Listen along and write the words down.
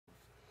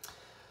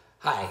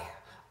Hi,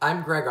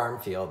 I'm Greg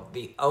Armfield,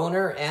 the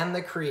owner and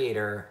the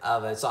creator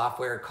of a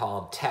software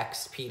called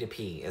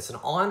TextP2P. It's an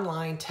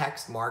online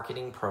text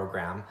marketing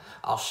program.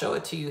 I'll show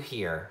it to you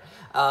here.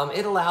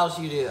 It allows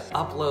you to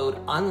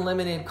upload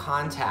unlimited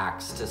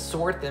contacts to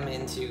sort them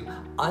into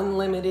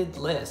unlimited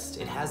lists.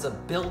 It has a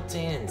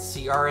built-in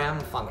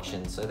CRM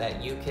function so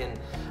that you can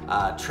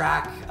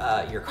track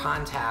your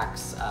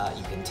contacts,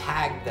 you can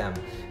tag them,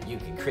 you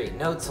can create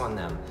notes on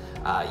them,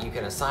 you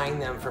can assign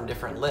them from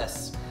different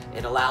lists.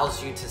 It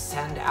allows you to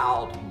send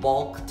out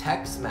bulk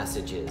text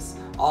messages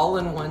all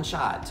in one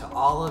shot to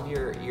all of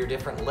your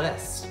different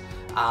lists.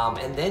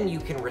 And then you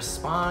can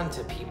respond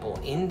to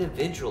people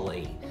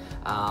individually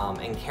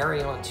and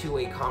carry on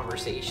two-way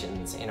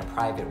conversations in a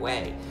private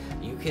way.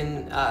 You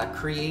can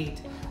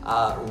create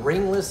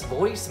ringless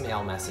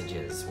voicemail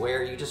messages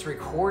where you just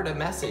record a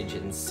message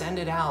and send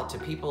it out to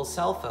people's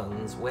cell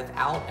phones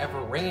without ever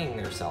ringing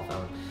their cell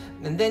phone.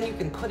 And then you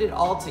can put it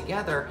all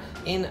together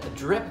in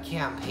drip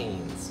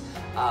campaigns,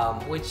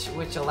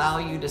 which allow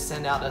you to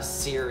send out a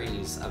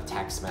series of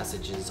text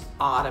messages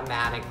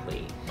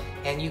automatically.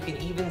 And you can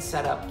even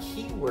set up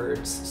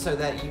keywords so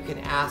that you can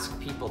ask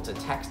people to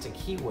text a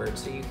keyword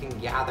so you can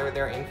gather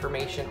their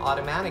information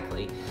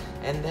automatically.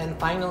 And then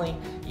finally,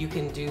 you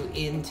can do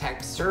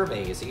in-text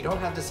surveys. So you don't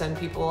have to send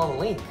people a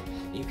link.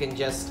 You can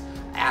just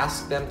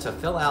ask them to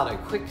fill out a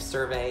quick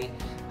survey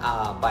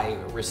by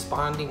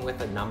responding with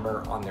a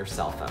number on their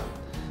cell phone.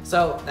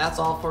 So that's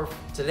all for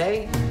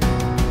today.